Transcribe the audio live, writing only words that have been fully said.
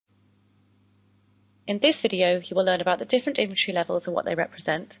In this video, you will learn about the different inventory levels and what they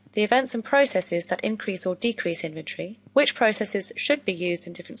represent, the events and processes that increase or decrease inventory, which processes should be used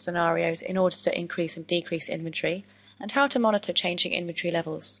in different scenarios in order to increase and decrease inventory, and how to monitor changing inventory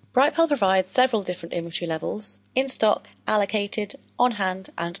levels. Brightpearl provides several different inventory levels: in stock, allocated, on hand,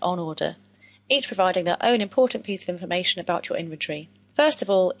 and on order, each providing their own important piece of information about your inventory. First of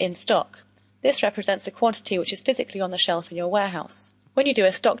all, in stock. This represents the quantity which is physically on the shelf in your warehouse. When you do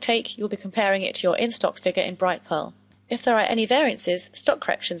a stock take, you'll be comparing it to your in-stock figure in Brightpearl. If there are any variances, stock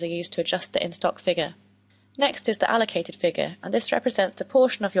corrections are used to adjust the in-stock figure. Next is the allocated figure, and this represents the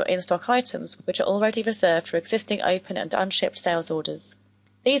portion of your in-stock items which are already reserved for existing open and unshipped sales orders.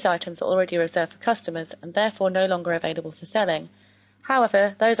 These items are already reserved for customers and therefore no longer available for selling.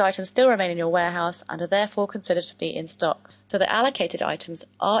 However, those items still remain in your warehouse and are therefore considered to be in stock, so the allocated items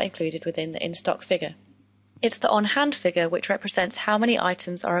are included within the in-stock figure. It's the on-hand figure which represents how many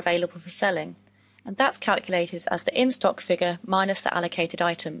items are available for selling, and that's calculated as the in-stock figure minus the allocated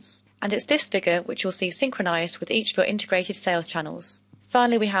items. And it's this figure which you'll see synchronized with each of your integrated sales channels.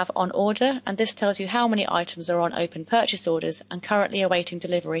 Finally, we have on order, and this tells you how many items are on open purchase orders and currently awaiting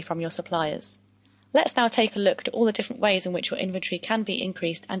delivery from your suppliers. Let's now take a look at all the different ways in which your inventory can be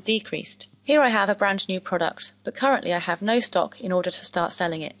increased and decreased. Here I have a brand new product, but currently I have no stock in order to start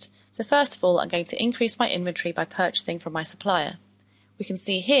selling it. So first of all, I'm going to increase my inventory by purchasing from my supplier. We can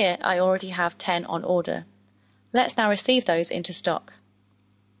see here I already have 10 on order. Let's now receive those into stock.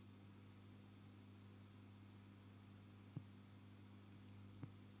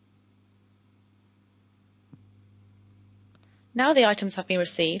 Now the items have been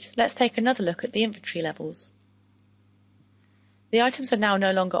received, let's take another look at the inventory levels. The items are now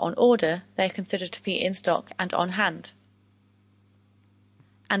no longer on order, they are considered to be in stock and on hand.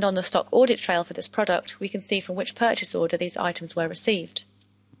 And on the stock audit trail for this product, we can see from which purchase order these items were received.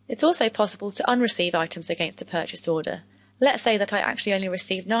 It's also possible to unreceive items against a purchase order. Let's say that I actually only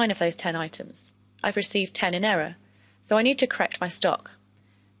received 9 of those 10 items. I've received 10 in error, so I need to correct my stock.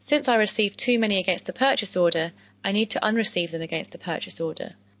 Since I received too many against the purchase order, I need to unreceive them against the purchase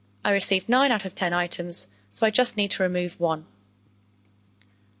order. I received 9 out of 10 items, so I just need to remove 1.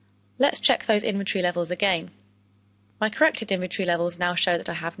 Let's check those inventory levels again. My corrected inventory levels now show that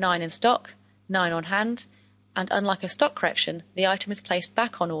I have 9 in stock, 9 on hand, and unlike a stock correction, the item is placed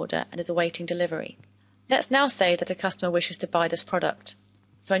back on order and is awaiting delivery. Let's now say that a customer wishes to buy this product,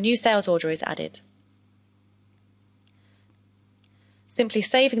 so a new sales order is added. Simply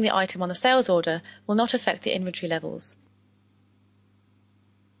saving the item on the sales order will not affect the inventory levels.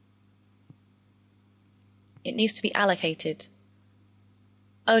 It needs to be allocated.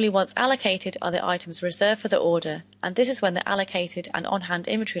 Only once allocated are the items reserved for the order, and this is when the allocated and on-hand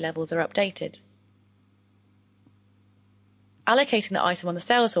inventory levels are updated. Allocating the item on the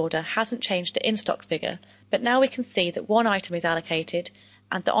sales order hasn't changed the in-stock figure, but now we can see that 1 item is allocated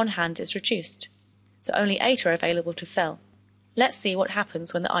and the on-hand is reduced, so only 8 are available to sell. Let's see what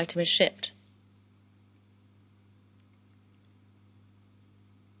happens when the item is shipped.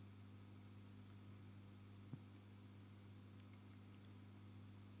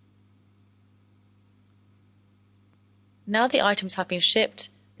 Now the items have been shipped,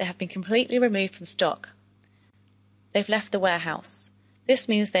 they have been completely removed from stock. They've left the warehouse. This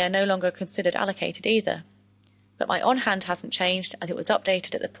means they are no longer considered allocated either. But my on-hand hasn't changed, and it was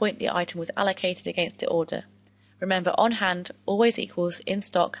updated at the point the item was allocated against the order. Remember, on-hand always equals in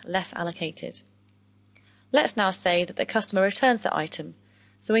stock less allocated. Let's now say that the customer returns the item,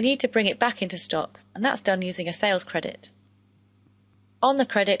 so we need to bring it back into stock, and that's done using a sales credit. On the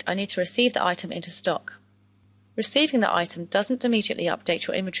credit, I need to receive the item into stock. Receiving the item doesn't immediately update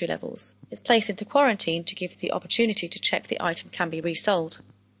your inventory levels. It's placed into quarantine to give you the opportunity to check the item can be resold.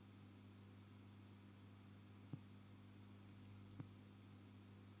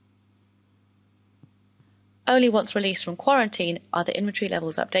 Only once released from quarantine are the inventory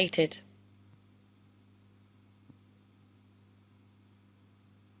levels updated.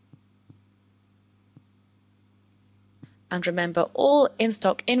 And remember, all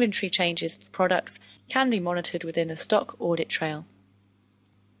in-stock inventory changes for products can be monitored within the stock audit trail.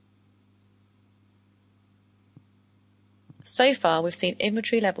 So far, we've seen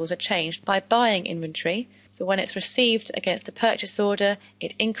inventory levels are changed by buying inventory, so when it's received against a purchase order,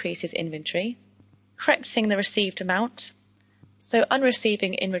 it increases inventory. Correcting the received amount, so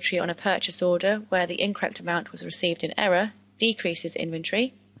unreceiving inventory on a purchase order where the incorrect amount was received in error decreases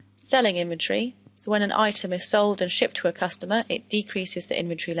inventory. Selling inventory, so when an item is sold and shipped to a customer, it decreases the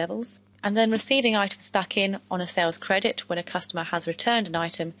inventory levels. And then receiving items back in on a sales credit when a customer has returned an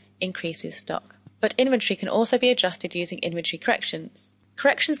item increases stock. But inventory can also be adjusted using inventory corrections.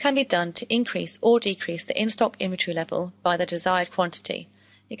 Corrections can be done to increase or decrease the in-stock inventory level by the desired quantity.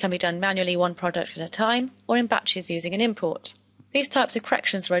 It can be done manually one product at a time or in batches using an import. These types of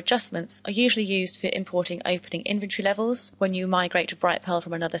corrections or adjustments are usually used for importing opening inventory levels when you migrate to Brightpearl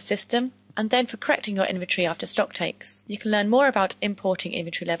from another system, and then for correcting your inventory after stock takes. You can learn more about importing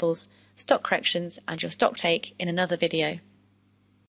inventory levels, stock corrections and your stock take in another video.